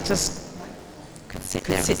just could sit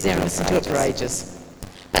there and listen to it for ages.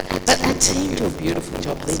 But our team do a beautiful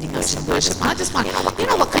job leading us in worship. I just want, you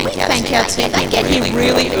know what, can we thank our team? They get here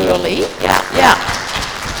really early. Yeah.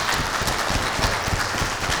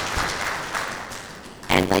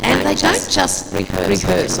 And they don't just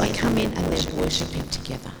rehearse. They come in and they're worshipping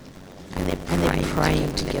together. And they're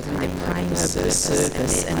praying together. And they're praying over the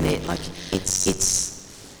service. And they're like, it's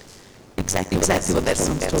exactly what that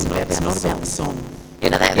song's talking about. It's not about the song. You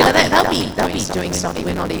know, they'll be doing stuff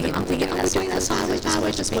we're not even thinking, we're doing that song,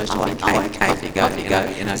 we're just worshiping. Oh, okay, if you go.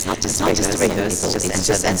 You know, it's not just rehearsal.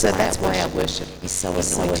 And so that's why our worship is so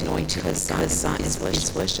anointed because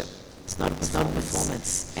it's worship. It's not a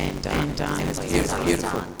performance. And it's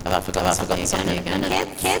beautiful. I forgot something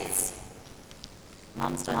again. Kids.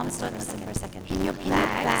 Mom's doing this for a second. In your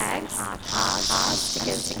bags, cards,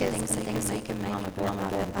 stickers, things so you can make a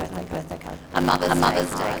birthday card. A Mother's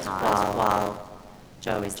Day card while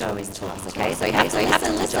Joe is talking. Okay, so you have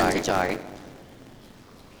to listen to Joe.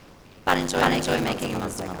 But enjoy making a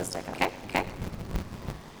Mother's Day card. Okay.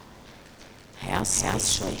 How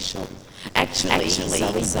special. Actually,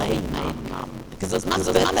 Zoe made Mum, because it was Mum's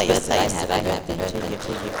birthday yesterday.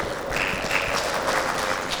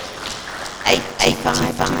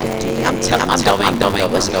 85 I'm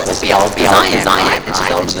doing. Let's be old as I am.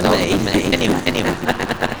 She's older than me. Anyway.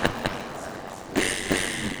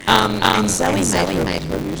 And Zoe made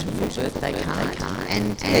her beautiful birthday card.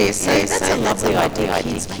 And so that's a lovely idea.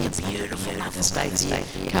 Kids make a beautiful Mother's Day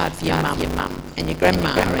card for your mum and your grandma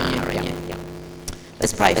and your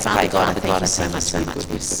Let's pray. Father God, I thank you so much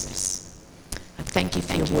for this. I thank you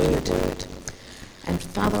for your word. And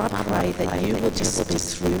Father, I pray that you will just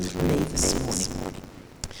speak through me this morning.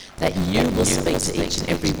 That you will speak to each and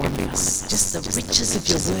every one of us. Just the riches of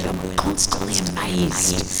your word. I'm constantly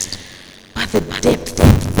amazed by the depth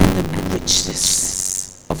and the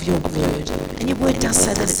richness of your word. And your word does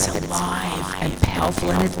say that it's alive and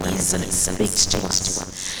powerful, and it is, and it speaks to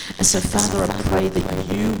us. And so, Father, I pray that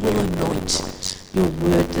you will anoint your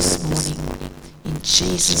word this morning. In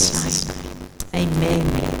Jesus' name.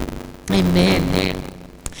 Amen.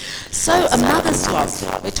 So, a mother's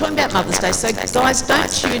love. We're talking about Mother's Day. So, guys,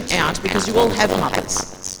 don't tune out because you all have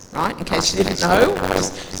mothers, right? In case you didn't know,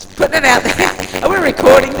 just putting it out there. We're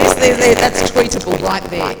recording this. There. That's tweetable right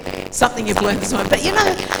there. Something you've learned this morning. But you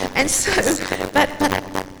know, and so,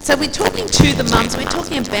 so we're talking to the mums. We're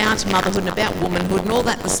talking about motherhood and about womanhood and all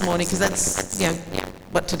that this morning because that's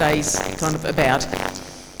what today's kind of about.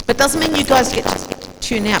 But doesn't mean you guys get to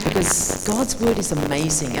tune out because God's word is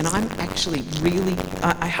amazing, and I'm actually really,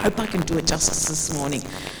 I hope I can do it justice this morning.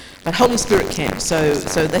 But Holy Spirit can, so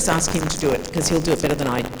let's ask him to do it because he'll do it better than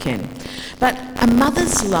I can. But a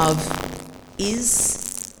mother's love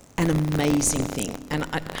is an amazing thing, and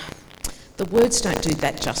the words don't do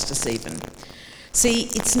that justice even. See,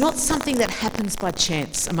 it's not something that happens by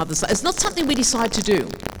chance, a mother's love. It's not something we decide to do.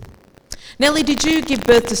 Nellie, did you give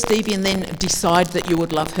birth to Stevie and then decide that you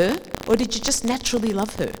would love her? Or did you just naturally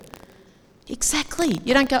love her? Exactly.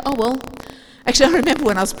 You don't go, oh, well. Actually, I remember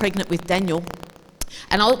when I was pregnant with Daniel,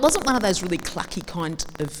 and I wasn't one of those really clucky kind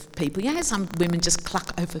of people. You know, some women just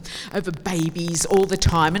cluck over babies all the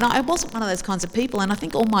time, and I wasn't one of those kinds of people, and I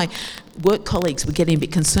think all my work colleagues were getting a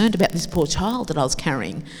bit concerned about this poor child that I was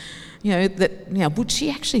carrying. Would she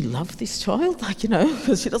actually love this child?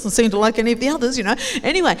 Because she doesn't seem to like any of the others,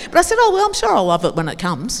 Anyway, but I said, oh, well, I'm sure I'll love it when it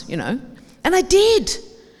comes, And I did.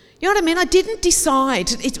 You know what I mean? I didn't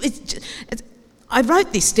decide. I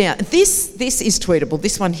wrote this down. This is tweetable,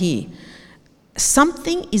 this one here.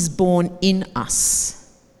 Something is born in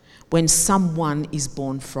us when someone is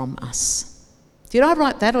born from us. Did I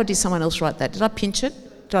write that or did someone else write that? Did I pinch it?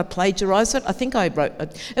 Did I plagiarise it? I think I wrote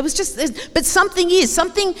it. It was just, but something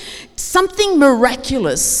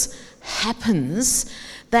miraculous happens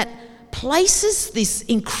that places this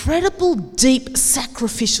incredible, deep,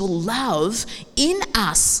 sacrificial love in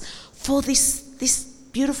us for this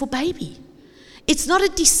beautiful baby. It's not a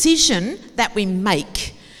decision that we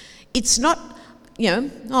make. It's not,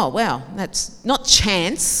 oh wow, that's not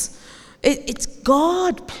chance. It's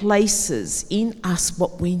God places in us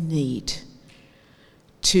what we need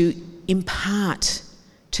to impart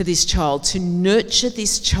to this child, to nurture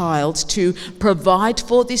this child, to provide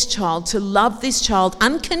for this child, to love this child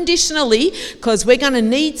unconditionally, because we're going to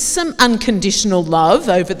need some unconditional love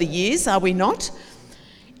over the years, are we not?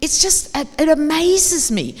 It's just, it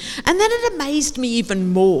amazes me. And then it amazed me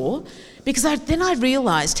even more because then I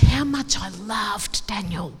realised how much I loved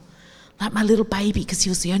Daniel, like my little baby, because he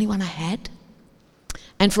was the only one I had.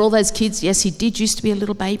 And for all those kids, yes, he did used to be a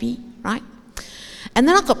little baby, right? And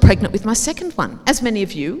then I got pregnant with my second one, as many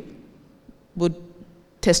of you would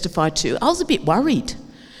testified to, I was a bit worried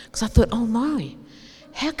because I thought, oh no,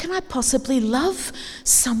 how can I possibly love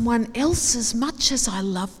someone else as much as I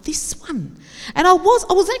love this one? And I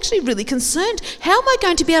was actually really concerned. How am I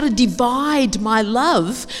going to be able to divide my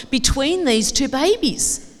love between these two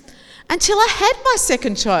babies? Until I had my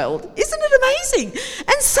second child. Isn't it amazing?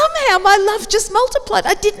 And somehow my love just multiplied.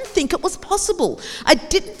 I didn't think it was possible. I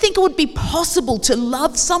didn't think it would be possible to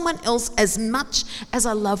love someone else as much as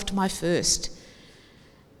I loved my first.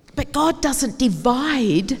 But God doesn't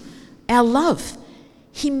divide our love.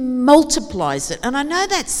 He multiplies it. And I know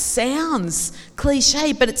that sounds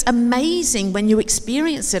cliche, but it's amazing when you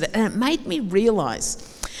experience it. And it made me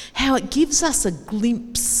realise how it gives us a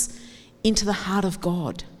glimpse into the heart of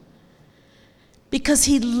God. Because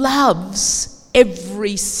he loves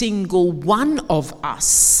every single one of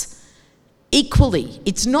us equally.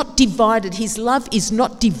 It's not divided. His love is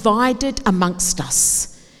not divided amongst us.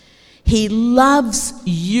 He loves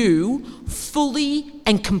you fully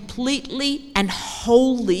and completely and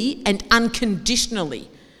wholly and unconditionally.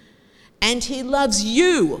 And he loves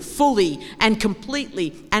you fully and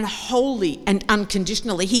completely and wholly and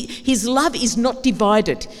unconditionally. His love is not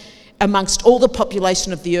divided amongst all the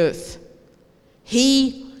population of the earth.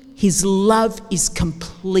 His love is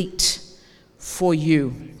complete for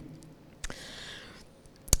you.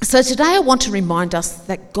 So today I want to remind us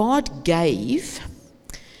that God gave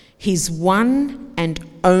his one and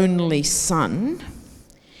only Son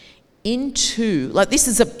into, like this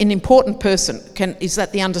is an important person. Is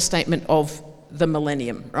that the understatement of the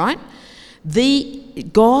millennium, right?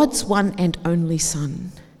 God's one and only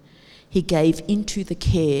Son, he gave into the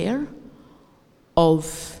care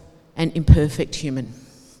of an imperfect human,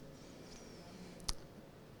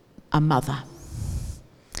 a mother.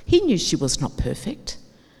 He knew she was not perfect,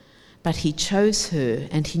 but he chose her,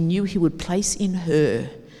 and he knew he would place in her,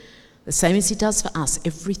 the same as he does for us,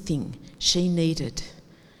 everything she needed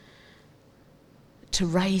to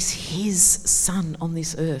raise his Son on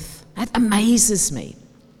this earth. That amazes me.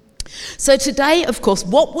 So today, of course,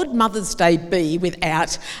 what would Mother's Day be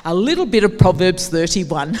without a little bit of Proverbs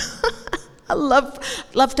 31? I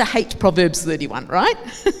love to hate Proverbs 31, right?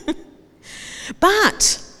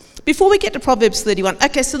 But before we get to Proverbs 31,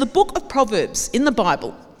 okay, so the book of Proverbs in the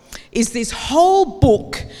Bible is this whole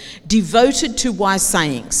book devoted to wise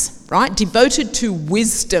sayings, right? Devoted to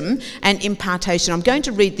wisdom and impartation. I'm going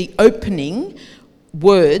to read the opening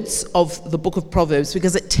words of the book of Proverbs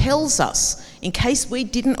because it tells us, in case we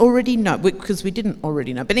didn't already know, because we didn't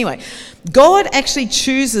already know. But anyway, God actually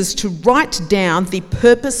chooses to write down the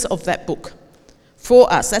purpose of that book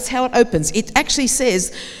for us. That's how it opens. It actually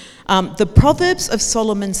says, the Proverbs of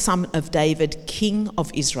Solomon, son of David, king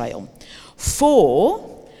of Israel, for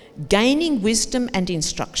gaining wisdom and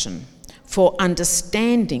instruction, for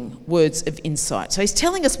understanding words of insight. So he's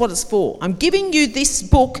telling us what it's for. I'm giving you this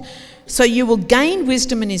book so you will gain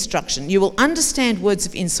wisdom and instruction. You will understand words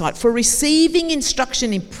of insight, for receiving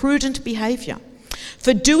instruction in prudent behaviour,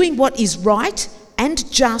 for doing what is right and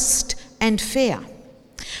just and fair,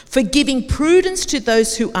 for giving prudence to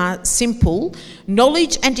those who are simple,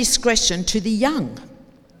 knowledge and discretion to the young.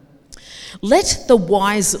 Let the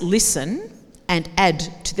wise listen and add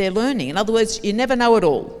to their learning. In other words, you never know it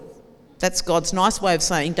all. That's God's nice way of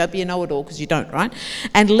saying don't be a know-it-all, because you don't, right?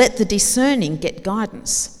 And let the discerning get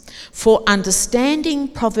guidance. For understanding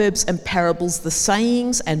proverbs and parables, the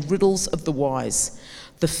sayings and riddles of the wise.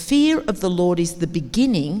 The fear of the Lord is the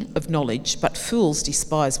beginning of knowledge, but fools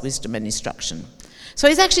despise wisdom and instruction. So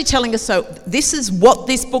he's actually telling us, so this is what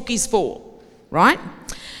this book is for, right?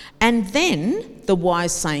 And then the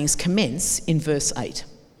wise sayings commence in verse 8.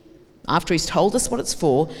 After he's told us what it's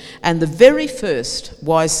for, and the very first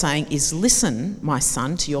wise saying is, listen, my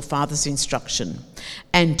son, to your father's instruction,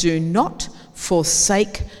 and do not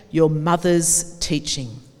forsake your mother's teaching.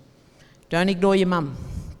 Don't ignore your mum.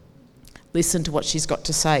 Listen to what she's got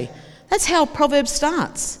to say. That's how Proverbs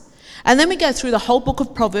starts. And then we go through the whole book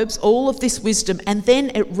of Proverbs, all of this wisdom, and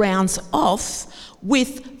then it rounds off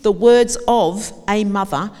with the words of a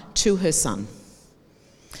mother to her son.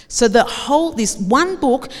 So this one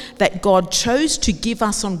book that God chose to give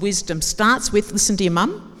us on wisdom starts with, listen to your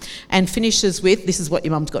mum, and finishes with, this is what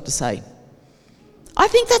your mum's got to say. I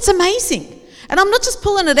think that's amazing. And I'm not just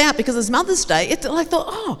pulling it out because it's Mother's Day. I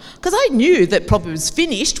thought, because I knew that Proverbs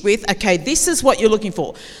finished with, okay, this is what you're looking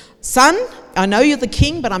for. Son, I know you're the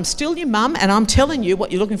king, but I'm still your mum, and I'm telling you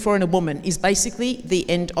what you're looking for in a woman is basically the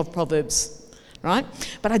end of Proverbs, right?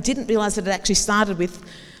 But I didn't realise that it actually started with,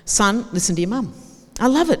 son, listen to your mum. I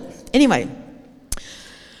love it. Anyway,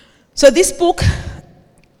 so this book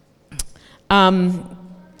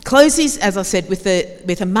closes, as I said, with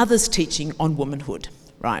a mother's teaching on womanhood,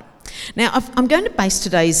 Right. Now, I'm going to base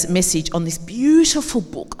today's message on this beautiful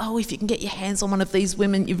book. Oh, if you can get your hands on one of these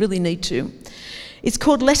women, you really need to. It's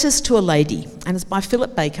called Letters to a Lady, and it's by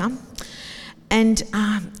Philip Baker. And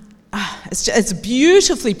it's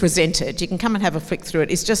beautifully presented. You can come and have a flick through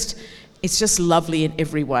it. It's just lovely in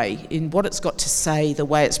every way, in what it's got to say, the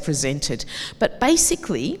way it's presented. But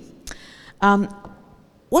basically,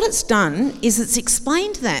 what it's done is it's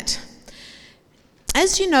explained that,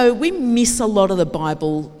 as you know, we miss a lot of the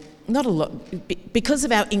Bible, not a lot, because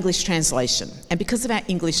of our English translation and because of our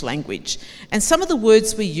English language. And some of the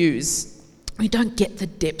words we use, we don't get the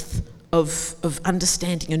depth of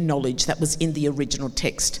understanding and knowledge that was in the original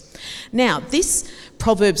text. Now, this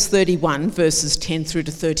Proverbs 31, verses 10 through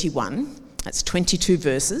to 31, that's 22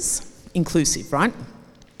 verses, inclusive, right?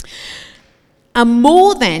 Are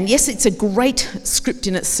more than, yes, it's a great script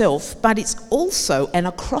in itself, but it's also an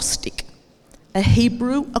acrostic, a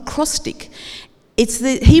Hebrew acrostic. It's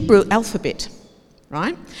the Hebrew alphabet,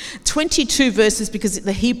 right? 22 verses because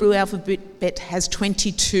the Hebrew alphabet has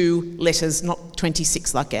 22 letters, not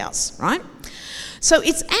 26 like ours, right? So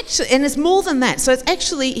it's actually, and it's more than that. So it's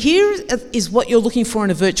actually, here is what you're looking for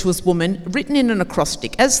in a virtuous woman, written in an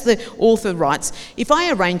acrostic. As the author writes, if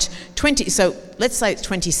I arrange 20, so let's say it's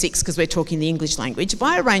 26 because we're talking the English language. If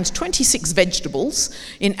I arrange 26 vegetables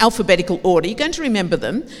in alphabetical order, you're going to remember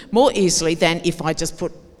them more easily than if I just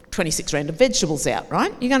put 26 random vegetables out,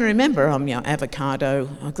 right? You're going to remember, avocado,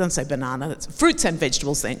 I was going to say banana, that's fruits and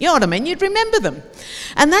vegetables then. You know what I mean? You'd remember them.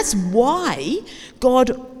 And that's why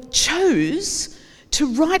God chose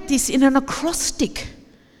to write this in an acrostic.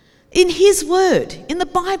 In his word, in the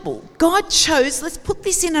Bible, God chose, let's put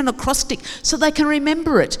this in an acrostic so they can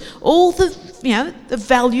remember it. All the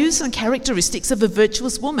values and characteristics of a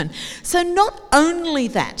virtuous woman. So not only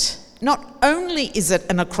that, not only is it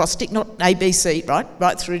an acrostic, not ABC,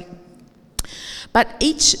 right through, but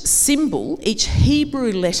each symbol, each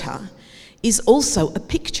Hebrew letter is also a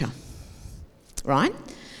picture, right?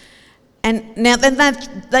 And now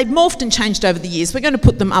they've morphed and changed over the years. We're going to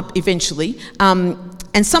put them up eventually.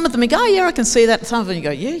 And some of them you go, oh yeah, I can see that. Some of them you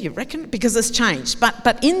go, yeah, you reckon? Because it's changed.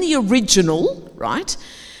 But in the original, right,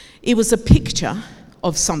 it was a picture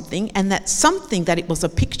of something, and that something that it was a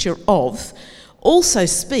picture of also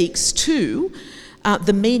speaks to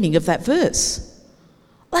the meaning of that verse.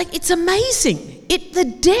 Like, it's amazing. The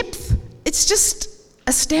depth, it's just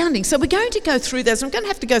astounding. So we're going to go through those. I'm going to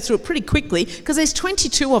have to go through it pretty quickly because there's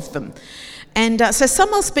 22 of them. And so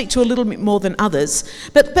some I'll speak to a little bit more than others.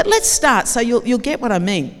 But let's start so you'll get what I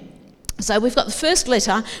mean. So we've got the first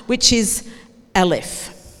letter, which is Aleph.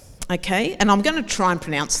 Okay? And I'm going to try and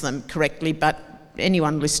pronounce them correctly, but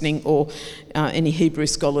anyone listening or any Hebrew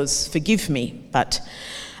scholars, forgive me. But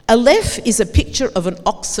Aleph is a picture of an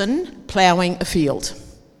oxen ploughing a field.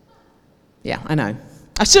 Yeah, I know.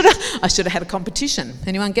 I should have had a competition.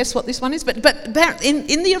 Anyone guess what this one is? But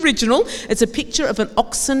in the original, it's a picture of an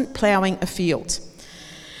oxen ploughing a field.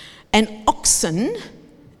 And oxen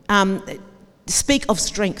speak of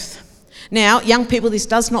strength. Now, young people, this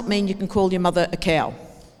does not mean you can call your mother a cow.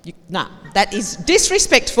 No, that is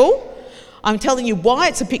disrespectful. I'm telling you why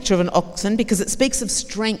it's a picture of an oxen, because it speaks of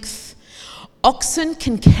strength. Oxen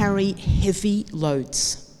can carry heavy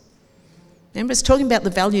loads. Remember, it's talking about the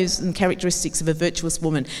values and characteristics of a virtuous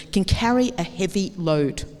woman. Can carry a heavy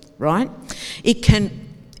load, right? It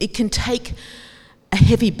can take a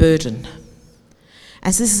heavy burden.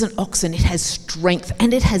 As this is an oxen, it has strength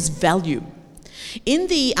and it has value. In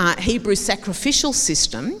the Hebrew sacrificial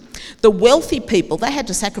system, the wealthy people, they had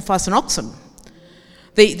to sacrifice an oxen.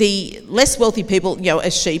 The less wealthy people,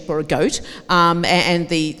 a sheep or a goat, and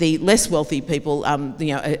the less wealthy people,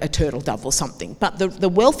 a turtle dove or something. But the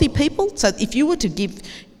wealthy people, so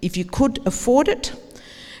if you could afford it,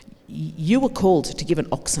 you were called to give an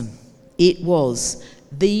oxen. It was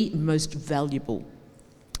the most valuable.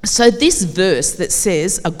 So this verse that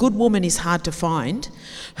says, a good woman is hard to find,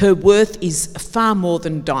 her worth is far more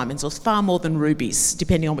than diamonds or far more than rubies,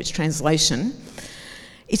 depending on which translation.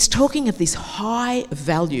 It's talking of this high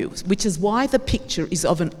value, which is why the picture is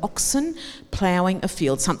of an oxen ploughing a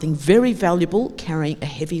field, something very valuable, carrying a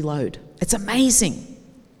heavy load. It's amazing.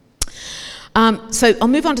 So I'll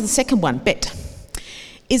move on to the second one. Bet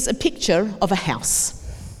is a picture of a house.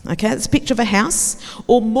 Okay, it's a picture of a house,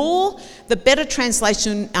 or more, the better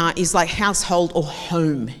translation is like household or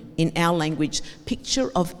home in our language. Picture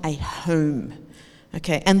of a home.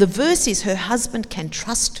 Okay, and the verse is, her husband can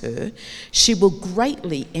trust her, she will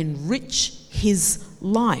greatly enrich his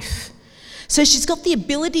life. So she's got the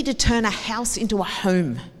ability to turn a house into a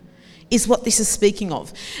home, is what this is speaking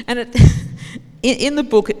of. And In the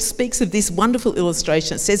book, it speaks of this wonderful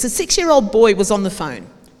illustration. It says a 6-year-old boy was on the phone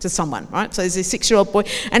to someone, right? So there's a 6-year-old boy,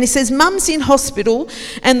 and he says, Mum's in hospital,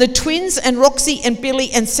 and the twins and Roxy and Billy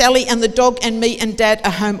and Sally and the dog and me and Dad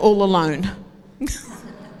are home all alone.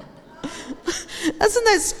 Doesn't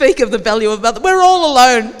that speak of the value of mother? We're all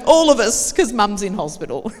alone, all of us, because Mum's in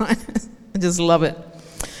hospital, right? I just love it.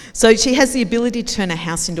 So she has the ability to turn a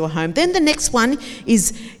house into a home. Then the next one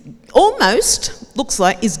is almost, looks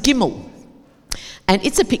like, is Gimel. And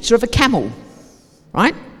it's a picture of a camel,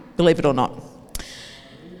 right? Believe it or not.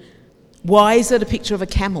 Why is it a picture of a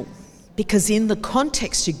camel? Because in the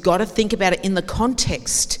context, you've got to think about it in the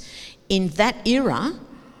context. In that era,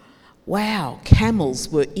 wow, camels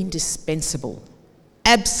were indispensable.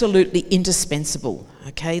 Absolutely indispensable,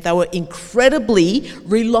 okay? They were incredibly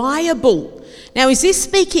reliable. Now, is this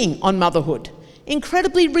speaking on motherhood?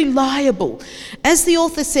 Incredibly reliable. As the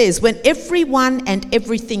author says, when everyone and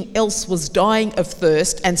everything else was dying of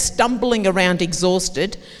thirst and stumbling around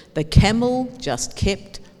exhausted, the camel just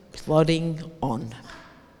kept plodding on.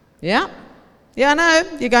 Yeah? Yeah, I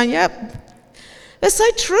know. You're going, yep. That's so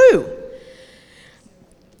true.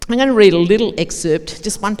 I'm going to read a little excerpt,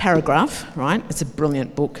 just one paragraph, right? It's a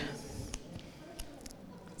brilliant book.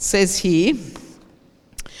 It says here,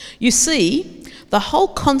 you see, the whole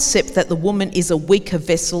concept that the woman is a weaker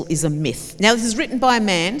vessel is a myth. Now, this is written by a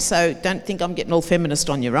man, so don't think I'm getting all feminist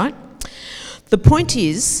on you, right? The point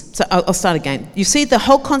is, so I'll start again. You see, the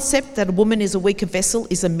whole concept that a woman is a weaker vessel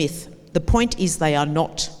is a myth. The point is they are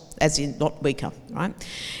not, as in not weaker, right?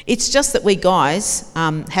 It's just that we guys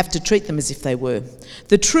have to treat them as if they were.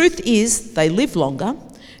 The truth is they live longer,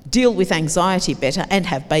 deal with anxiety better, and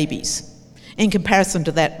have babies. In comparison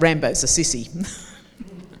to that, Rambo's a sissy.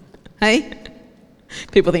 Hey?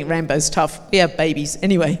 People think Rambo's tough. We have babies.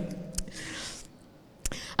 Anyway.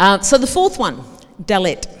 So the fourth one,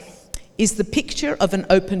 Dalet, is the picture of an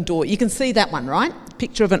open door. You can see that one, right?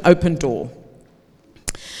 Picture of an open door.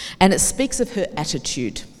 And it speaks of her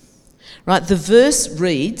attitude. Right? The verse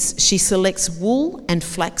reads, she selects wool and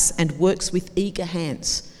flax and works with eager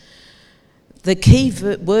hands. The key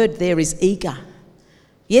word there is eager.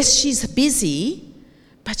 Yes, she's busy,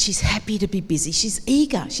 but she's happy to be busy. She's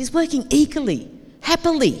eager. She's working eagerly,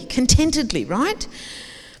 happily, contentedly, right?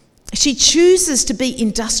 She chooses to be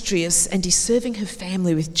industrious and is serving her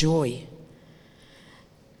family with joy.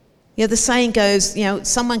 You know, the saying goes, you know,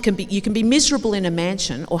 you can be miserable in a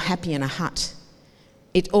mansion or happy in a hut.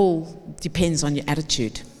 It all depends on your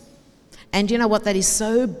attitude. And you know what? That is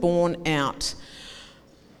so borne out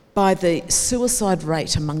by the suicide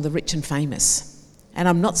rate among the rich and famous. And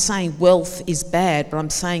I'm not saying wealth is bad, but I'm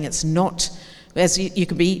saying it's not, as you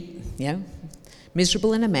can be, you know,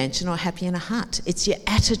 miserable in a mansion or happy in a hut. It's your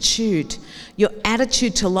attitude. Your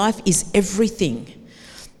attitude to life is everything.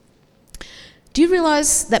 Do you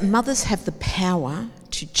realise that mothers have the power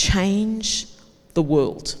to change the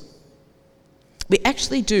world? We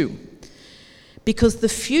actually do, because the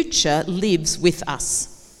future lives with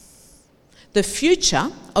us. The future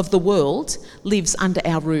of the world lives under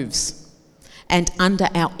our roofs and under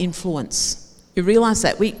our influence. You realise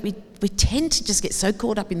that? We tend to just get so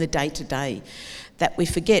caught up in the day-to-day that we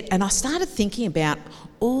forget. And I started thinking about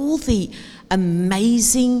all the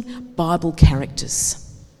amazing Bible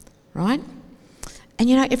characters, right? And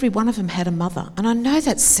you know, every one of them had a mother. And I know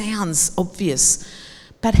that sounds obvious,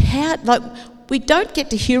 but we don't get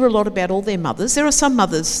to hear a lot about all their mothers. There are some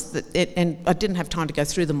mothers, and I didn't have time to go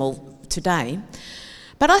through them all today,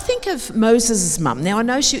 but I think of Moses' mum. Now, I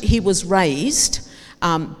know he was raised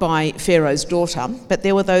by Pharaoh's daughter, but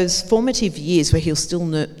there were those formative years where he was still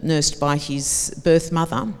nursed by his birth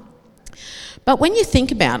mother. But when you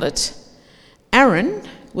think about it, Aaron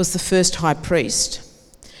was the first high priest.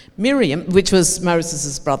 Miriam, which was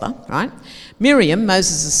Moses' brother, right? Miriam,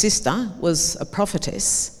 Moses' sister, was a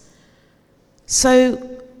prophetess.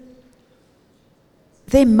 So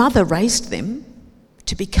their mother raised them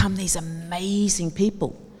to become these amazing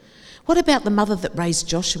people. What about the mother that raised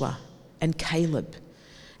Joshua and Caleb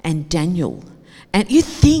and Daniel? And you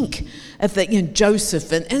think of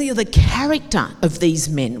Joseph and the character of these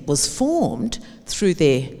men was formed through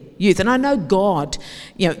their youth. And I know God,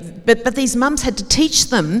 but these mums had to teach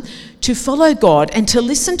them to follow God and to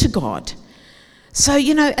listen to God. So,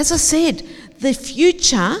 as I said, the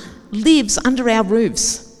future lives under our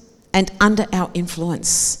roofs and under our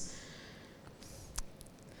influence.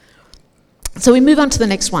 So we move on to the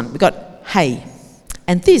next one. We've got hay.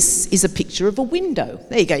 And this is a picture of a window.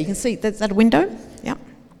 There you go. You can see, is that a window? Yeah.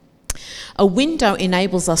 A window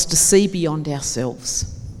enables us to see beyond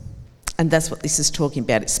ourselves. And that's what this is talking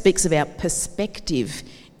about. It speaks of our perspective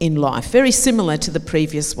in life, very similar to the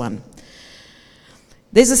previous one.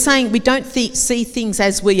 There's a saying, we don't see things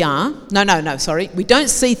as we are. Sorry. We don't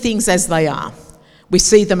see things as they are. We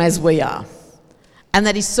see them as we are. And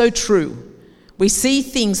that is so true. We see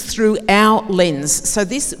things through our lens. So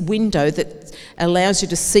this window that allows you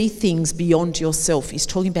to see things beyond yourself is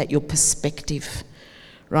talking about your perspective,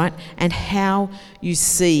 right? And how you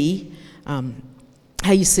see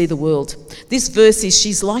the world. This verse is,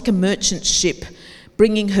 she's like a merchant ship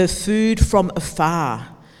bringing her food from afar.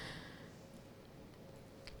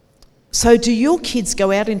 So do your kids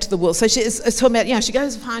go out into the world? So it's talking about, she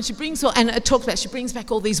goes afar and she brings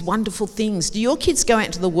back all these wonderful things. Do your kids go out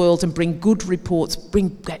into the world and bring good reports,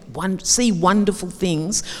 see wonderful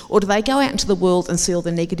things, or do they go out into the world and see all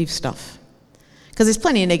the negative stuff? Because there's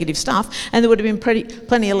plenty of negative stuff, and there would have been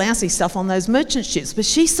plenty of lousy stuff on those merchant ships. But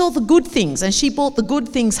she saw the good things, and she brought the good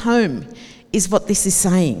things home, is what this is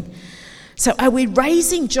saying. So are we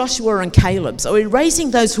raising Joshua and Caleb's? Are we raising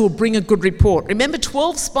those who will bring a good report? Remember,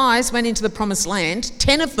 12 spies went into the promised land.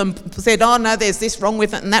 10 of them said, oh, no, there's this wrong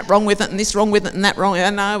with it and that wrong with it and this wrong with it and that wrong. Oh,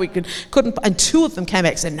 no, we couldn't. And 2 of them came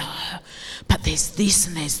back and said, no, but there's this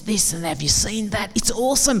and there's this, and have you seen that? It's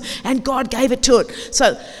awesome, and God gave it to it.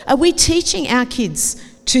 So are we teaching our kids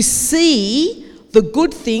to see the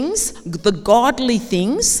good things, the godly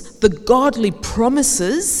things, the godly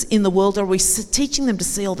promises in the world, or are we teaching them to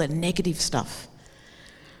see all the negative stuff?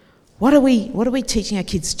 What are we teaching our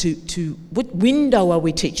kids to what window are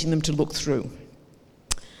we teaching them to look through?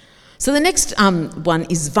 So the next one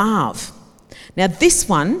is Vav. Now this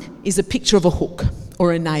one is a picture of a hook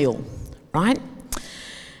or a nail, right?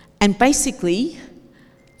 And basically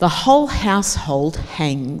the whole household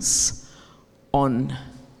hangs on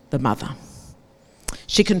the mother.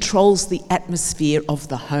 She controls the atmosphere of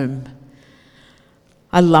the home.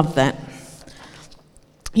 I love that.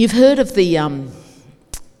 You've heard of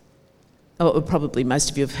probably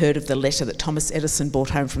most of you have heard of the letter that Thomas Edison brought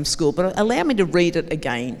home from school, but allow me to read it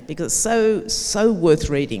again because it's so worth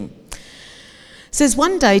reading. It says,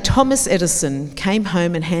 one day Thomas Edison came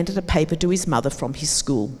home and handed a paper to his mother from his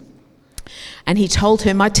school. And he told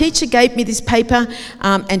her, my teacher gave me this paper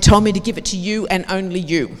and told me to give it to you and only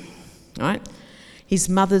you. Right? His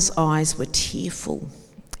mother's eyes were tearful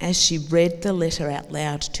as she read the letter out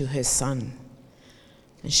loud to her son.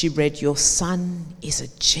 And she read, your son is a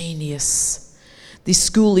genius. This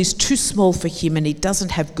school is too small for him and he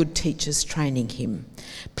doesn't have good teachers training him.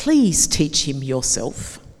 Please teach him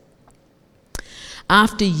yourself.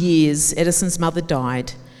 After years, Edison's mother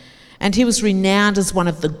died, and he was renowned as one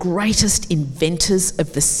of the greatest inventors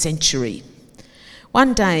of the century.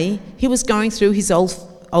 One day, he was going through his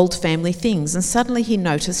old family things, and suddenly he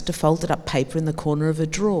noticed a folded up paper in the corner of a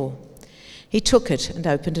drawer. He took it and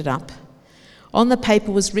opened it up. On the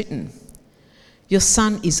paper was written, your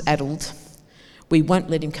son is addled. We won't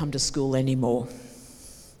let him come to school anymore.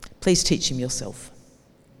 Please teach him yourself.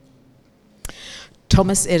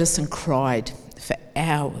 Thomas Edison cried for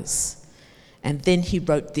hours, and then he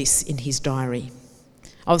wrote this in his diary.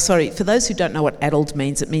 Oh, sorry, for those who don't know what addled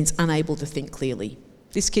means, it means unable to think clearly.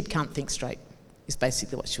 This kid can't think straight, is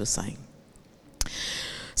basically what she was saying.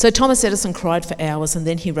 So Thomas Edison cried for hours, and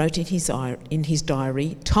then he wrote in his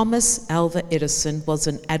diary, Thomas Alva Edison was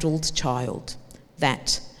an addled child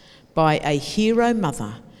that, by a hero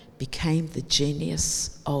mother, became the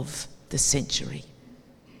genius of the century.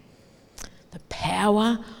 The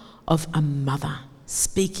power of a mother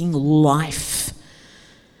speaking life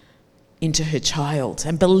into her child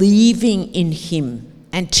and believing in him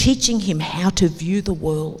and teaching him how to view the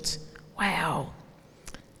world. Wow.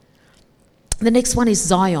 The next one is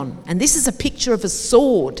Zion, and this is a picture of a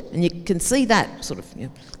sword, and you can see that sort of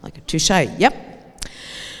like a touche. Yep.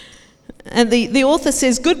 And the author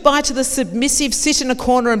says, goodbye to the submissive, sit in a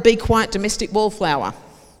corner and be quiet domestic wallflower.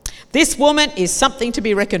 This woman is something to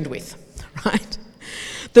be reckoned with, right?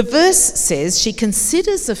 The verse says she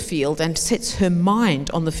considers a field and sets her mind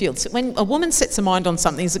on the field. So when a woman sets her mind on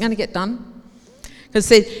something, is it going to get done? Because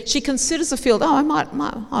she considers a field, I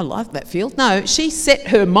like that field. No, she set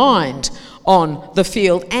her mind on the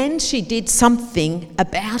field and she did something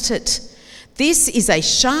about it. This is a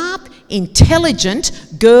sharp, intelligent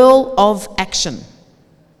girl of action.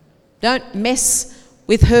 Don't mess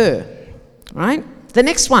with her, right? The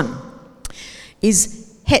next one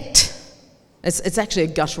is het. It's actually a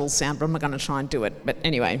guttural sound, but I'm not going to try and do it. But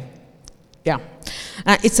anyway, yeah.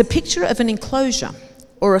 It's a picture of an enclosure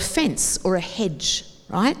or a fence or a hedge,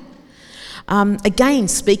 right? Again,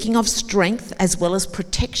 speaking of strength as well as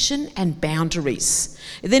protection and boundaries.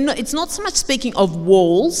 It's not so much speaking of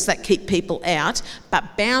walls that keep people out,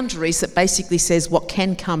 but boundaries that basically says what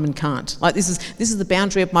can come and can't. Like this is the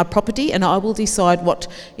boundary of my property, and I will decide what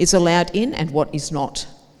is allowed in and what is not.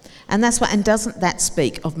 And that's what. And doesn't that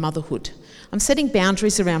speak of motherhood? I'm setting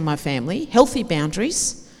boundaries around my family, healthy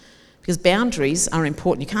boundaries. Because boundaries are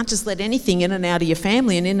important. You can't just let anything in and out of your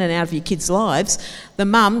family and in and out of your kids' lives. The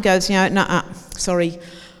mum goes, no, sorry,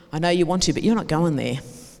 I know you want to, but you're not going there.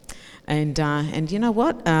 And you know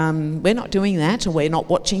what? We're not doing that, or we're not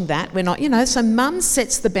watching that. We're not, so mum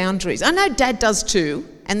sets the boundaries. I know dad does too,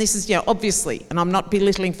 and this is, obviously, and I'm not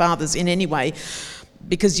belittling fathers in any way,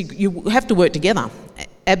 because you have to work together.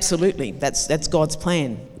 Absolutely, that's God's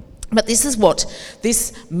plan. But this is what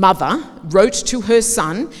this mother wrote to her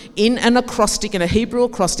son in an acrostic, in a Hebrew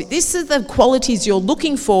acrostic. These are the qualities you're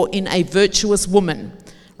looking for in a virtuous woman,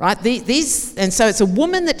 right? And so it's a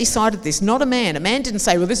woman that decided this, not a man. A man didn't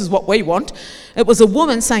say, well, this is what we want. It was a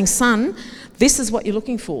woman saying, son, this is what you're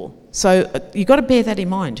looking for. So you've got to bear that in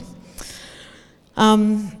mind.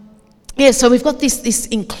 So we've got this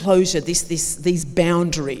enclosure, these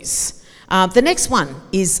boundaries. The next one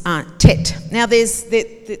is Tet. Now, there's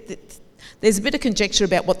a bit of conjecture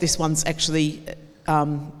about what this one's actually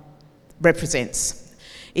represents.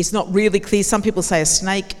 It's not really clear. Some people say a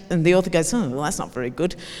snake, and the author goes, well, that's not very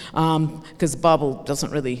good, because the Bible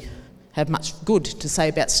doesn't really have much good to say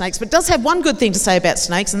about snakes, but it does have one good thing to say about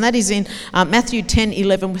snakes, and that is in Matthew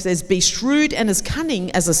 10:11, where it says, be shrewd and as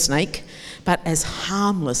cunning as a snake, but as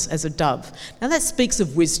harmless as a dove. Now, that speaks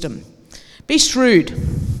of wisdom. Be shrewd,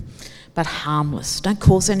 but harmless. Don't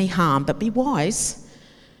cause any harm, but be wise.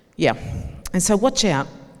 Yeah. And so watch out.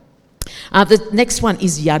 The next one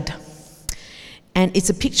is Yad. And it's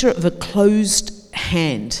a picture of a closed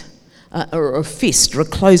hand, or a fist, or a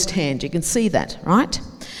closed hand. You can see that, right?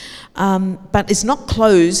 But it's not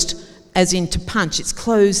closed as in to punch. It's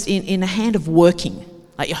closed in a hand of working.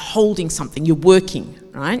 Like you're holding something, you're working,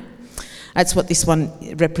 right? That's what this one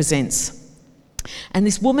represents. And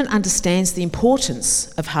this woman understands the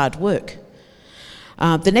importance of hard work.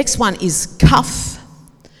 The next one is Kaf.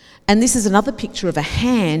 And this is another picture of a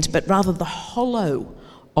hand, but rather the hollow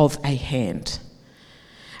of a hand.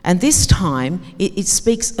 And this time, it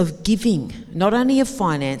speaks of giving, not only of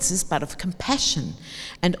finances, but of compassion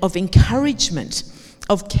and of encouragement,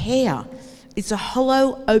 of care. It's a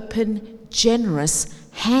hollow, open, generous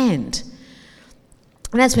hand.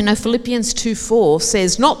 And as we know, Philippians 2:4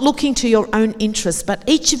 says, not looking to your own interests, but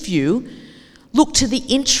each of you look to the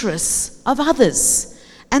interests of others.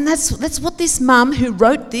 And that's what this mum who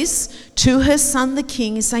wrote this to her son, the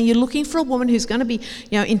king, is saying. You're looking for a woman who's going to be,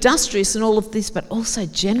 industrious and all of this, but also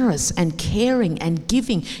generous and caring and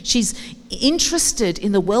giving. She's interested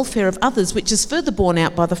in the welfare of others, which is further borne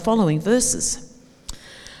out by the following verses.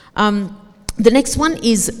 The next one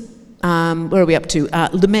is, where are we up to?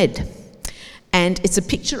 Lamed. And it's a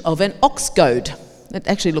picture of an ox goad. It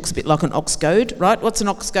actually looks a bit like an ox goad, right? What's an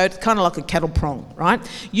ox goad? It's kind of like a cattle prong, right?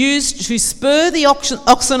 Used to spur the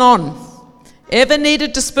oxen on. Ever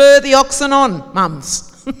needed to spur the oxen on,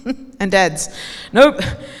 mums and dads? Nope.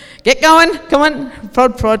 Get going. Come on.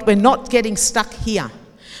 Prod, prod. We're not getting stuck here.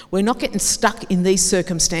 We're not getting stuck in these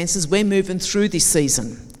circumstances. We're moving through this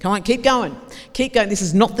season. Come on, keep going. Keep going. This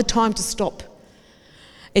is not the time to stop.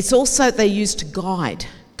 It's also they used to guide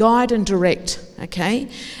and direct, okay?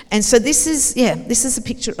 And so this is a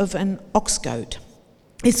picture of an ox goad.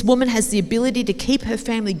 This woman has the ability to keep her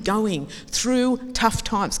family going through tough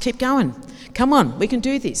times. Keep going. Come on, we can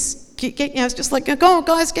do this. It's just like, go on,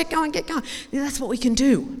 guys, get going. That's what we can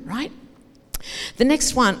do, right? The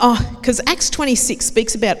next one, because Acts 26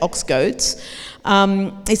 speaks about ox goads.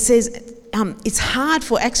 It says, it's hard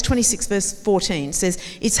for, Acts 26 verse 14 says,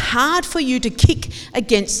 it's hard for you to kick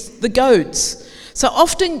against the goads. So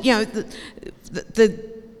often,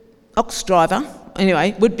 the ox driver,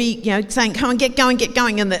 anyway, would be, saying, come on, get going,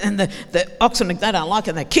 and the oxen, they don't like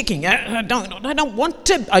it, they're kicking. I don't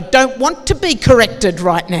want to be corrected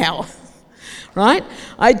right now, right?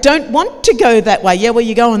 I don't want to go that way. Yeah, well,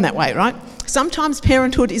 you're going that way, right? Sometimes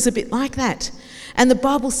parenthood is a bit like that. And the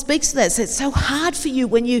Bible speaks to that. So it's so hard for you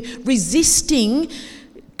when you're resisting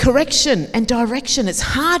correction and direction. It's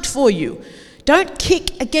hard for you. Don't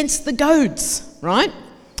kick against the goads. Right?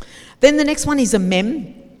 Then the next one is a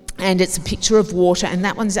mem, and it's a picture of water, and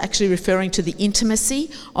that one's actually referring to the intimacy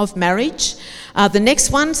of marriage. The next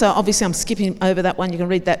one, so obviously I'm skipping over that one, you can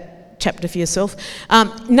read that chapter for yourself.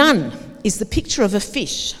 Nun is the picture of a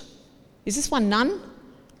fish. Is this one nun?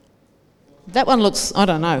 That one looks, I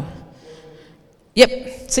don't know.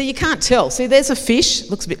 Yep, so you can't tell. See, there's a fish,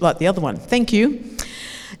 looks a bit like the other one. Thank you.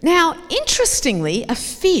 Now, interestingly, a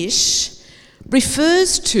fish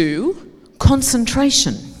refers to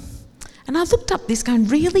concentration. And I looked up this going,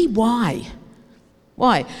 really, why?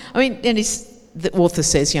 Why? I mean, and the author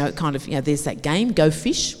says, there's that game, Go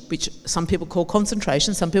Fish, which some people call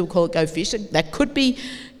concentration, some people call it Go Fish. That could be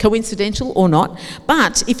coincidental or not.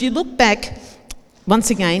 But if you look back, once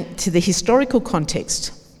again, to the historical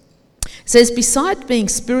context, it says, besides being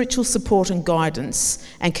spiritual support and guidance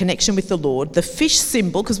and connection with the Lord, the fish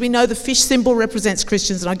symbol, because we know the fish symbol represents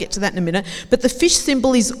Christians, and I'll get to that in a minute, but the fish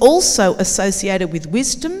symbol is also associated with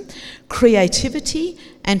wisdom, creativity,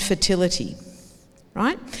 and fertility,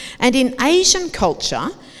 right? And in Asian culture,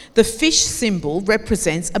 the fish symbol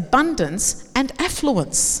represents abundance and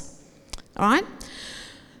affluence, all right?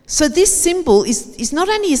 So this symbol is not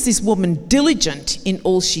only is this woman diligent in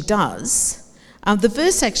all she does, the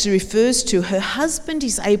verse actually refers to her husband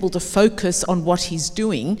is able to focus on what he's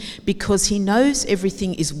doing because he knows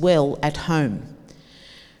everything is well at home.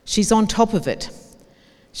 She's on top of it.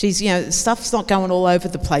 She's, stuff's not going all over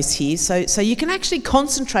the place here. So you can actually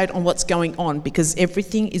concentrate on what's going on because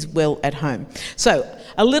everything is well at home. So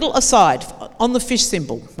a little aside on the fish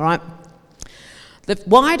symbol, right?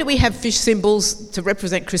 Why do we have fish symbols to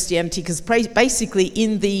represent Christianity? Because basically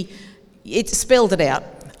it spelled it out.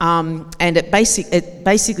 And it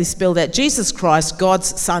basically spelled out Jesus Christ,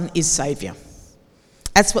 God's Son, is Saviour.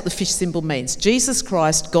 That's what the fish symbol means. Jesus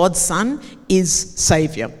Christ, God's Son, is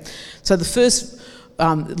Saviour. So the first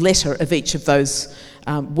letter of each of those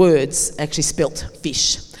words actually spelt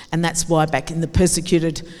fish. And that's why back in the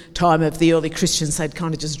persecuted time of the early Christians, they'd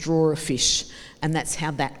kind of just draw a fish. And that's how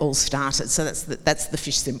that all started. So that's the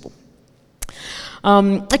fish symbol.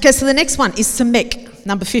 Okay, so the next one is Samek,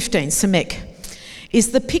 number 15, Samek.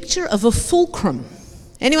 Is the picture of a fulcrum.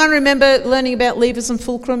 Anyone remember learning about levers and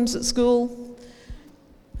fulcrums at school?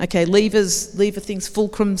 Okay, lever things,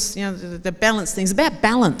 fulcrums, the balance things, about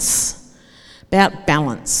balance.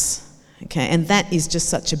 Okay, and that is just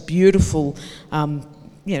such a beautiful,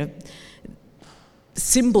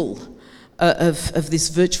 symbol of this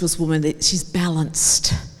virtuous woman, that she's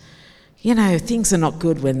balanced. Things are not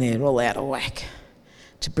good when they're all out of whack.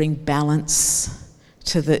 To bring balance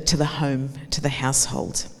to the home, to the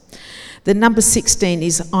household. The number 16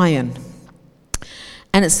 is iron.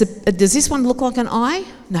 And does this one look like an eye?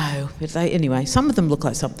 No, anyway, some of them look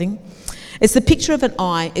like something. It's the picture of an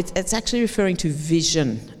eye. It's actually referring to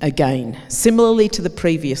vision again. Similarly to the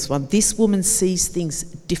previous one, this woman sees things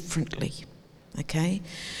differently, okay?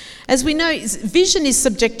 As we know, vision is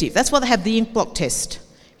subjective. That's why they have the ink block test.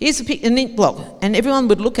 Here's an ink block, and everyone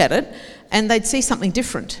would look at it and they'd see something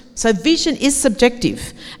different. So vision is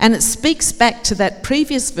subjective, and it speaks back to that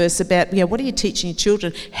previous verse about, what are you teaching your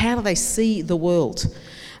children? How do they see the world?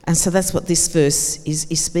 And so that's what this verse is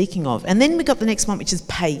speaking of. And then we got the next one, which is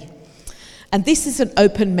pay. And this is an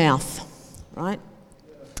open mouth, right?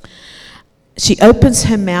 She opens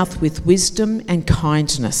her mouth with wisdom and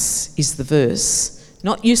kindness, is the verse.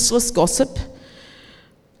 Not useless gossip.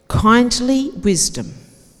 Kindly wisdom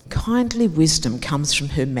comes from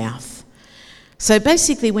her mouth. So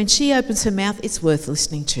basically, when she opens her mouth, it's worth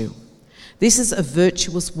listening to. This is a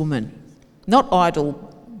virtuous woman, not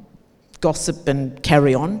idle gossip and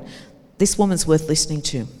carry on. This woman's worth listening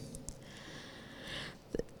to.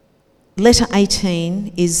 Letter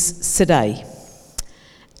 18 is Sadeh.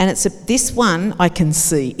 And this one I can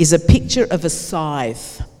see is a picture of a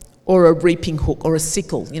scythe or a reaping hook or a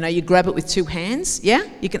sickle. You grab it with two hands, yeah?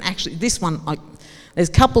 You can actually, this one, there's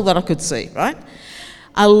a couple that I could see, right?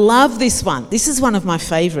 I love this one. This is one of my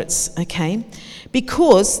favourites, okay?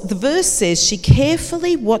 Because the verse says she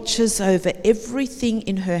carefully watches over everything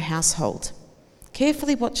in her household.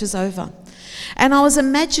 Carefully watches over. And I was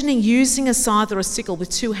imagining using a scythe or a sickle with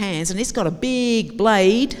two hands, and it's got a big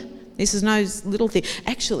blade. This is no little thing.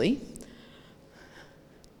 Actually,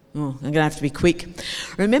 I'm going to have to be quick.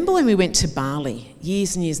 Remember when we went to Bali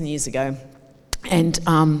years and years and years ago? And,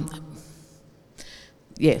 long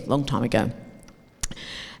time ago.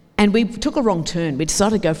 And we took a wrong turn. We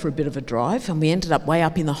decided to go for a bit of a drive, and we ended up way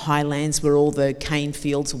up in the highlands where all the cane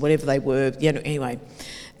fields or whatever they were, anyway.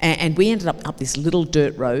 And we ended up this little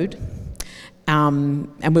dirt road,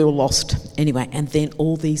 and we were lost anyway. And then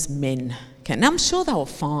all these men came. Now, I'm sure they were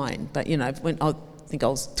fine, but, when I think I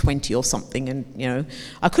was 20 or something, and,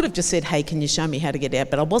 I could have just said, hey, can you show me how to get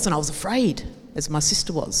out? But I wasn't. I was afraid, as my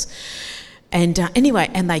sister was. And anyway,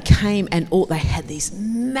 and they came, and they had these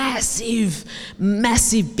massive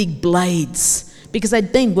big blades because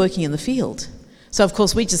they'd been working in the field. So, of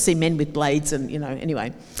course, we just see men with blades and,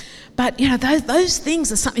 anyway. But, those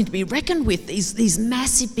things are something to be reckoned with, these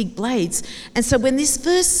massive big blades. And so when this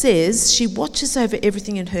verse says she watches over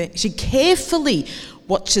everything she carefully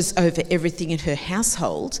watches over everything in her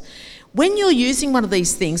household, when you're using one of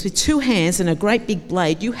these things with two hands and a great big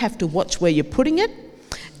blade, you have to watch where you're putting it,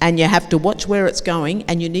 and you have to watch where it's going,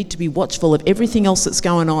 and you need to be watchful of everything else that's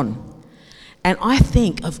going on. And I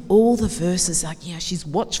think of all the verses, she's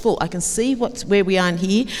watchful. I can see where we are in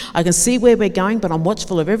here. I can see where we're going, but I'm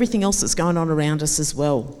watchful of everything else that's going on around us as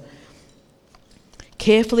well.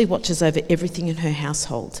 Carefully watches over everything in her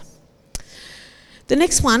household. The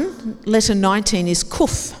next one, letter 19, is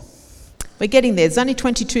Kuf. We're getting there. There's only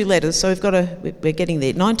 22 letters, so we're getting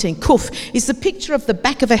there. 19, Kuf, is the picture of the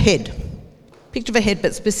back of a head. Picture of a head,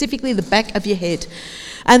 but specifically the back of your head.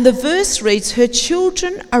 And the verse reads, her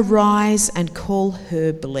children arise and call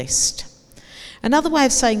her blessed. Another way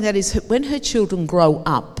of saying that is when her children grow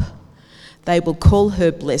up, they will call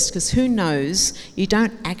her blessed, because who knows, you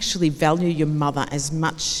don't actually value your mother as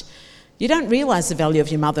much. You don't realise the value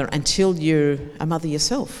of your mother until you're a mother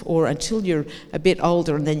yourself, or until you're a bit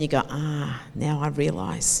older, and then you go, now I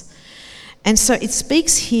realise. And so it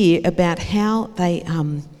speaks here about how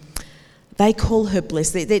they call her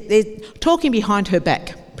blessed. They're talking behind her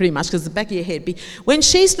back, pretty much, because the back of your head. When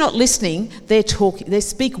she's not listening, they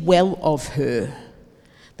speak well of her.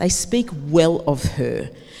 They speak well of her.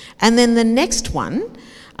 And then the next one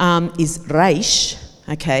is Reish,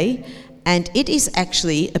 okay? And it is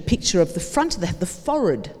actually a picture of the front of the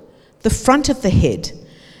forehead, the front of the head.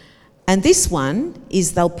 And this one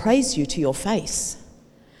is they'll praise you to your face.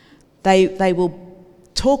 They will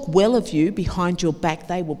talk well of you behind your back.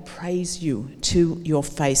 They will praise you to your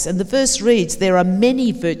face. And the verse reads, there are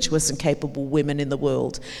many virtuous and capable women in the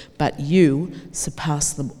world, but you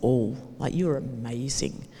surpass them all. You're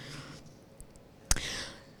amazing.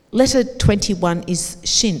 Letter 21 is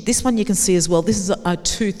Shin. This one you can see as well. This is a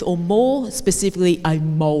tooth, or more specifically a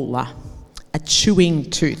molar, a chewing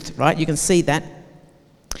tooth, right? You can see that.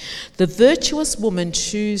 The virtuous woman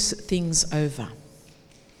chews things over.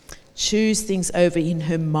 Choose things over in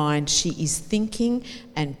her mind. She is thinking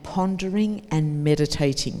and pondering and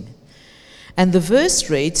meditating. And the verse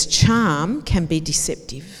reads, charm can be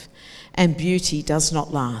deceptive and beauty does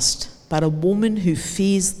not last, but a woman who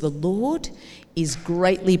fears the Lord is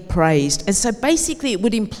greatly praised. And so basically it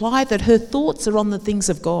would imply that her thoughts are on the things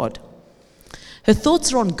of God. Her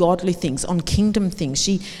thoughts are on godly things, on kingdom things.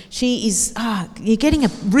 She is, you're getting a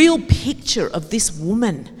real picture of this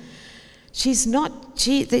woman. She's not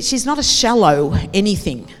a shallow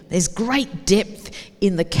anything. There's great depth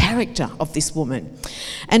in the character of this woman.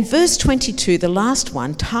 And verse 22, the last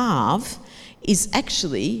one, Tav,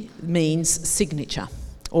 means signature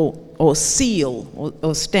or seal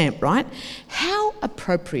or stamp, right? How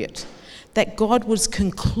appropriate that God would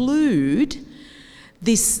conclude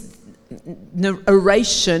this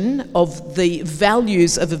narration of the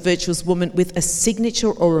values of a virtuous woman with a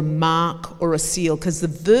signature or a mark or a seal, because the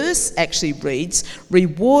verse actually reads,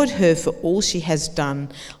 reward her for all she has done,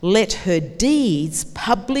 let her deeds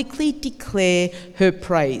publicly declare her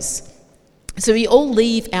praise. So we all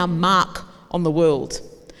leave our mark on the world.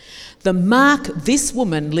 The mark this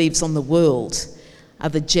woman leaves on the world are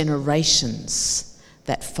the generations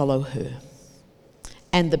that follow her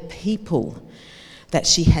and the people that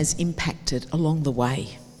she has impacted along the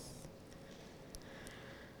way.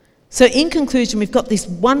 So in conclusion, we've got this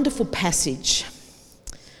wonderful passage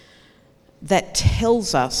that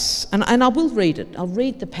tells us, and I will read it. I'll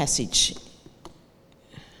read the passage.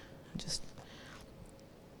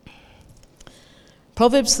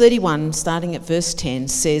 Proverbs 31, starting at verse 10,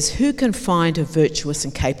 says, who can find a virtuous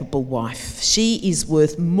and capable wife? She is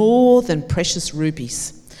worth more than precious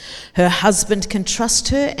rubies. Her husband can trust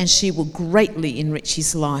her, and she will greatly enrich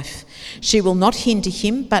his life. She will not hinder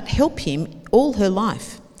him, but help him all her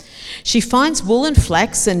life. She finds wool and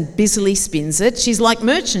flax and busily spins it. She's like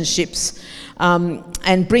merchant ships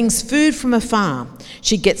and brings food from afar.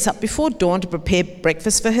 She gets up before dawn to prepare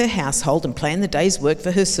breakfast for her household and plan the day's work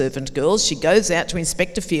for her servant girls. She goes out to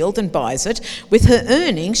inspect a field and buys it. With her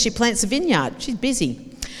earnings, she plants a vineyard. She's busy.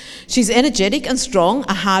 She's energetic and strong,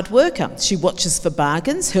 a hard worker. She watches for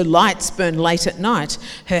bargains. Her lights burn late at night.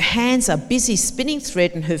 Her hands are busy spinning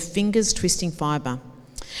thread and her fingers twisting fibre.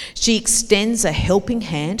 She extends a helping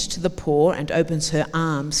hand to the poor and opens her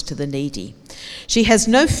arms to the needy. She has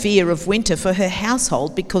no fear of winter for her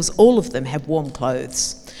household because all of them have warm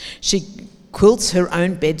clothes. She quilts her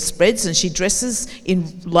own bedspreads and she dresses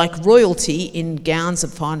in like royalty in gowns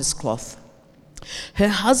of finest cloth. Her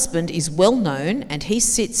husband is well known and he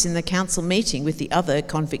sits in the council meeting with the other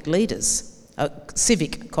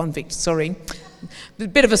civic convicts. a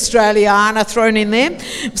bit of Australiana thrown in there.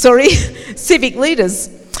 Sorry, civic leaders.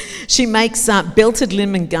 She makes belted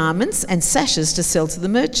linen garments and sashes to sell to the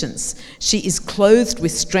merchants. She is clothed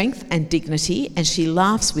with strength and dignity, and she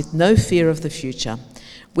laughs with no fear of the future.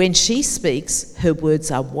 When she speaks, her words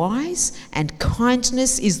are wise, and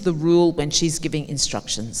kindness is the rule when she's giving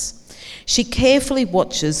instructions. She carefully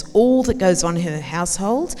watches all that goes on in her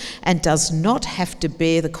household and does not have to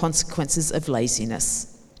bear the consequences of laziness.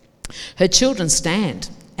 Her children stand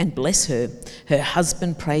and bless her. Her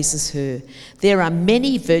husband praises her. There are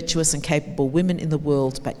many virtuous and capable women in the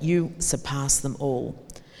world, but you surpass them all.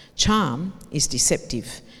 Charm is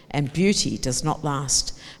deceptive, and beauty does not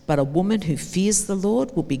last, but a woman who fears the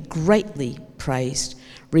Lord will be greatly praised.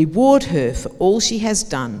 Reward her for all she has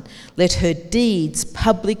done. Let her deeds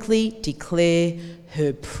publicly declare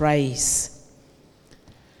her praise.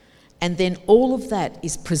 And then all of that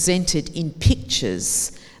is presented in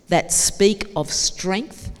pictures that speak of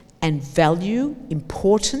strength and value,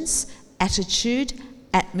 importance, attitude,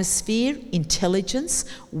 atmosphere, intelligence,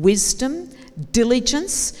 wisdom,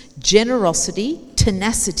 diligence, generosity,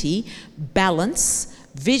 tenacity, balance,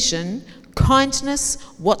 vision, kindness,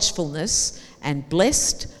 watchfulness, and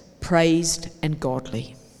blessed, praised, and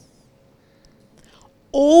godly.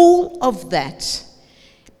 All of that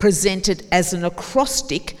presented as an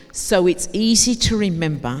acrostic so it's easy to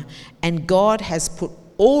remember, and God has put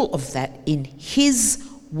all of that in His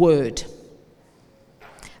word.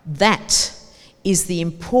 That is the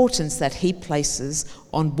importance that He places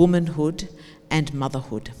on womanhood and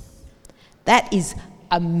motherhood. That is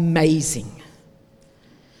amazing.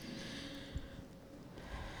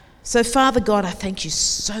 So, Father God, I thank you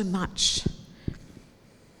so much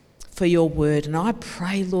for your word, and I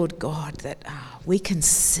pray, Lord God, that we can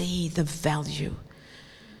see the value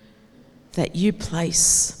that you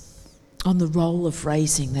place on the role of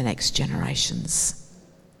raising the next generations.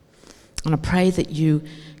 And I pray that you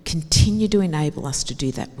continue to enable us to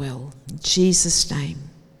do that well. In Jesus' name,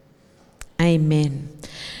 amen.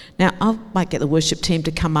 Now, I might get the worship team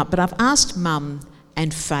to come up, but I've asked Mum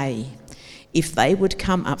and Faye if they would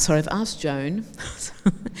come up. Sorry, I've asked Joan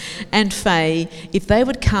and Faye if they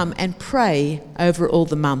would come and pray over all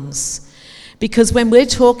the mums. Because when we're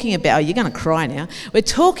talking about, you're going to cry now, we're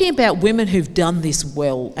talking about women who've done this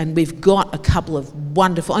well, and we've got a couple of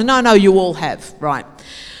wonderful, and I know you all have, right?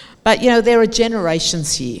 But, you know, there are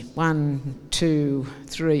generations here. 1, 2,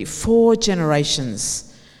 3, 4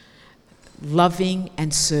 generations loving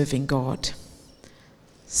and serving God.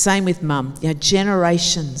 Same with Mum. You know,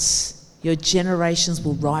 generations. Your generations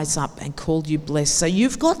will rise up and call you blessed. So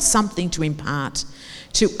you've got something to impart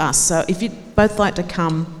to us. So if you'd both like to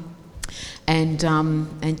come and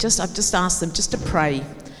I've just asked them just to pray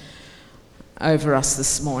over us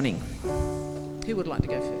this morning. Who would like to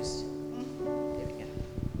go first? There we go.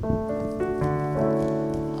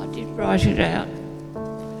 I did write it out.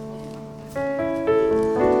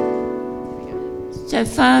 So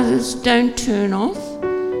fathers, don't turn off,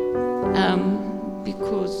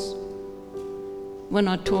 because when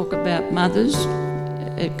I talk about mothers,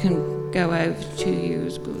 it can go over to you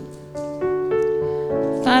as good.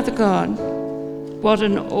 Father God, what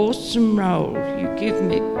an awesome role you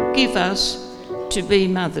give us to be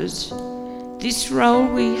mothers. This role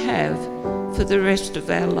we have for the rest of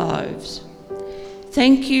our lives.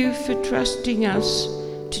 Thank you for trusting us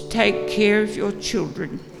to take care of your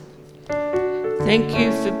children. Thank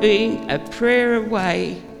you for being a prayer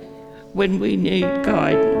away when we need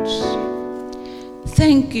guidance.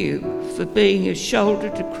 Thank you for being a shoulder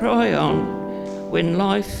to cry on when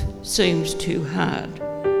life seems too hard.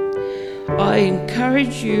 I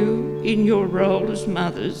encourage you in your role as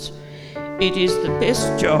mothers. It is the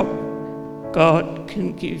best job God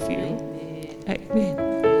can give you. Amen.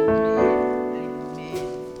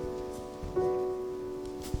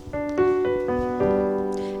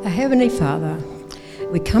 Our Heavenly Father,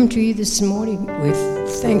 we come to you this morning with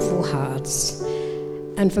thankful hearts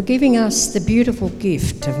and for giving us the beautiful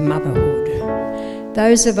gift of motherhood.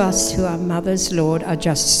 Those of us who are mothers, Lord, are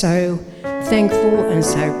just so thankful and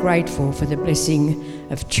so grateful for the blessing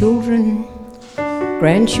of children,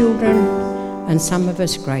 grandchildren, and some of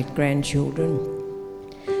us great-grandchildren.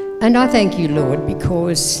 And I thank you, Lord,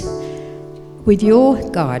 because with your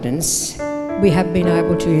guidance, we have been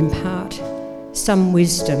able to impart some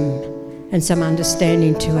wisdom and some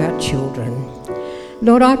understanding to our children.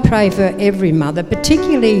 Lord, I pray for every mother,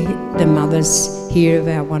 particularly the mothers here of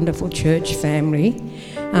our wonderful church family,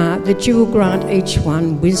 that you will grant each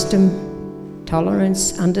one wisdom,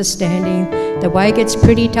 tolerance, understanding. The way gets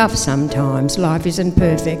pretty tough sometimes. Life isn't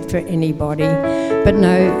perfect for anybody. But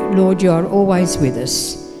no, Lord, you are always with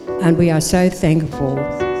us. And we are so thankful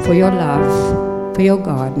for your love, for your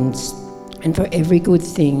guidance, and for every good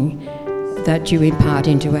thing that you impart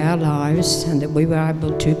into our lives and that we were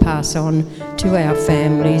able to pass on to our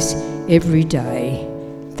families every day.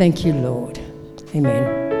 Thank you, Lord. Amen.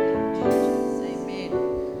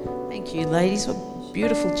 Amen. Thank you, ladies. What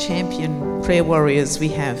beautiful champion prayer warriors we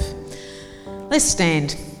have. Let's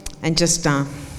stand and just